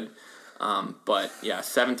good. But, yeah,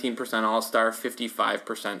 17% all-star,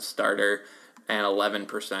 55% starter, and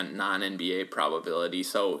 11% non-NBA probability.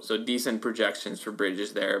 So decent projections for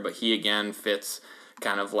Bridges there. But he, again, fits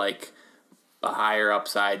kind of like a higher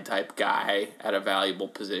upside type guy at a valuable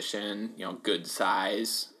position, good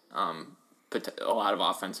size, a lot of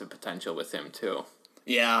offensive potential with him too.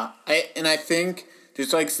 Yeah, I think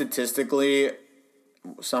just like statistically,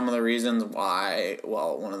 some of the reasons why,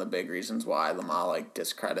 one of the big reasons why Lamar like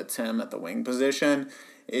discredits him at the wing position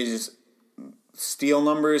is steal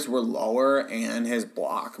numbers were lower and his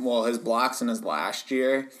blocks in his last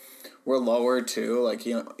year were lower too. Like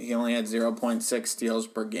he only had 0.6 steals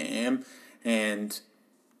per game. And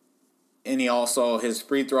he also, his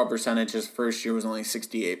free throw percentage his first year was only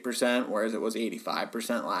 68%, whereas it was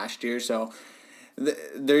 85% last year. So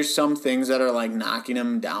there's some things that are like knocking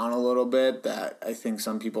him down a little bit that I think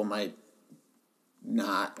some people might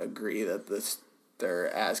not agree that they're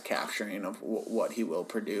as capturing of what he will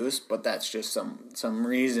produce. But that's just some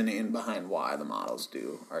reasoning behind why the models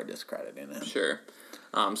are discrediting him. Sure.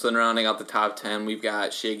 So then rounding out the top 10, we've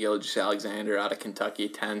got Shai Gilgeous-Alexander out of Kentucky,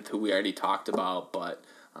 10th, who we already talked about, but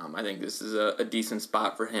I think this is a decent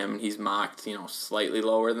spot for him. He's mocked, slightly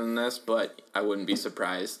lower than this, but I wouldn't be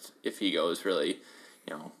surprised if he goes really,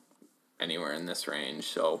 anywhere in this range.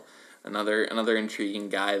 So another intriguing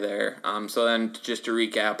guy there. So then just to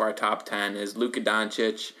recap, our top 10 is Luka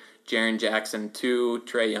Doncic, Jaren Jackson 2,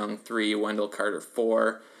 Trae Young 3, Wendell Carter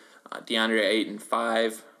 4, DeAndre Ayton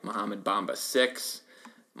 5, Mohamed Bamba 6,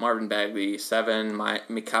 Marvin Bagley 7,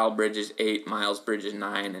 Mikal Bridges 8, Miles Bridges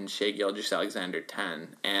 9, and Shai Gilgeous-Alexander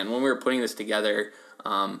 10. And when we were putting this together,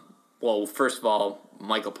 first of all,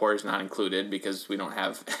 Michael Porter's not included because we don't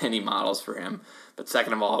have any models for him. But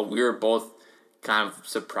second of all, we were both kind of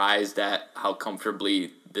surprised at how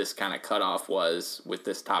comfortably this kind of cutoff was with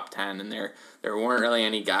this top 10, and there weren't really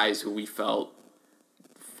any guys who we felt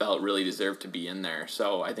really deserved to be in there.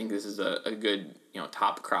 So I think this is a good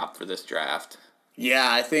top crop for this draft. Yeah,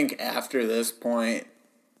 I think after this point,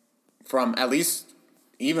 from at least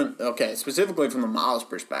specifically from the Miles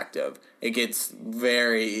perspective, it gets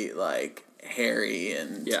very like hairy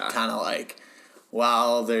and kind of like,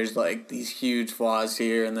 there's like these huge flaws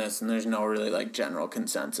here and this, and there's no really like general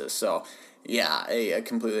consensus. So yeah, I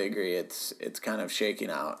completely agree. It's kind of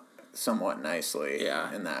shaking out somewhat nicely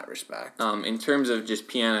in that respect. In terms of just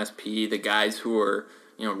PNSP, the guys who are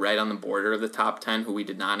right on the border of the top 10 who we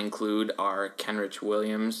did not include are Kenrich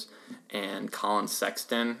Williams and Colin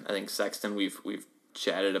Sexton. I think Sexton we've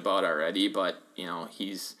chatted about already, but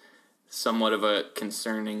he's somewhat of a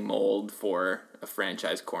concerning mold for a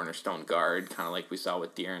franchise cornerstone guard, kind of like we saw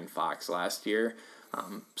with De'Aaron Fox last year.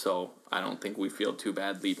 So I don't think we feel too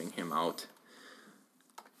bad leaving him out.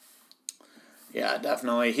 Yeah,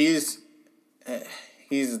 definitely. He's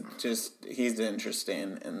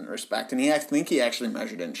interesting in respect, and I think he actually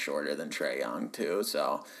measured in shorter than Trae Young too.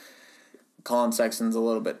 So Colin Sexton's a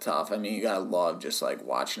little bit tough. I mean, you gotta love just like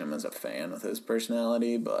watching him as a fan with his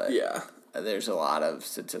personality, but there's a lot of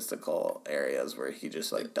statistical areas where he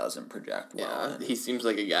just like doesn't project well. Yeah, he seems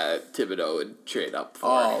like a guy that Thibodeau would trade up for.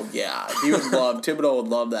 Oh yeah, Thibodeau would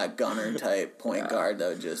love that gunner type point guard that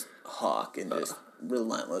would just hawk and just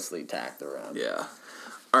relentlessly tack the rim. Yeah.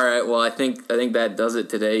 All right. Well, I think that does it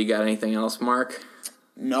today. You got anything else, Mark?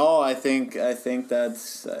 No, I think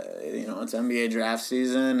that's it's NBA draft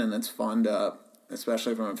season, and it's fun to,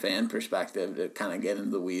 especially from a fan perspective, to kind of get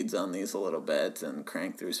into the weeds on these a little bit and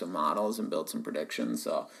crank through some models and build some predictions.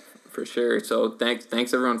 So for sure. So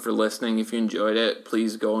thanks everyone for listening. If you enjoyed it,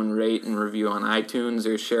 please go and rate and review on iTunes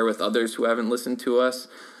or share with others who haven't listened to us.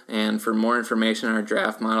 And for more information on our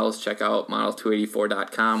draft models, check out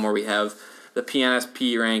model284.com, where we have the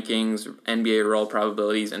PNSP rankings, NBA roll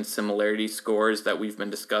probabilities, and similarity scores that we've been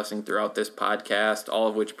discussing throughout this podcast, all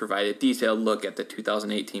of which provide a detailed look at the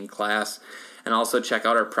 2018 class. And also check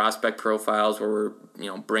out our prospect profiles, where we're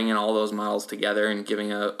bringing all those models together and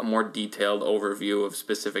giving a more detailed overview of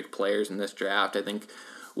specific players in this draft. I think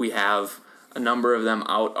we have a number of them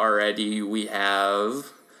out already. We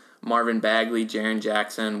have Marvin Bagley, Jaren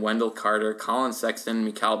Jackson, Wendell Carter, Colin Sexton,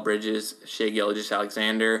 Mikal Bridges, Shai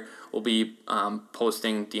Gilgeous-Alexander. We'll be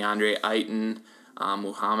posting DeAndre Ayton,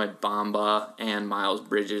 Muhammad Bamba, and Miles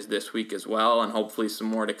Bridges this week as well, and hopefully some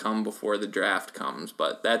more to come before the draft comes.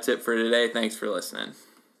 But that's it for today. Thanks for listening.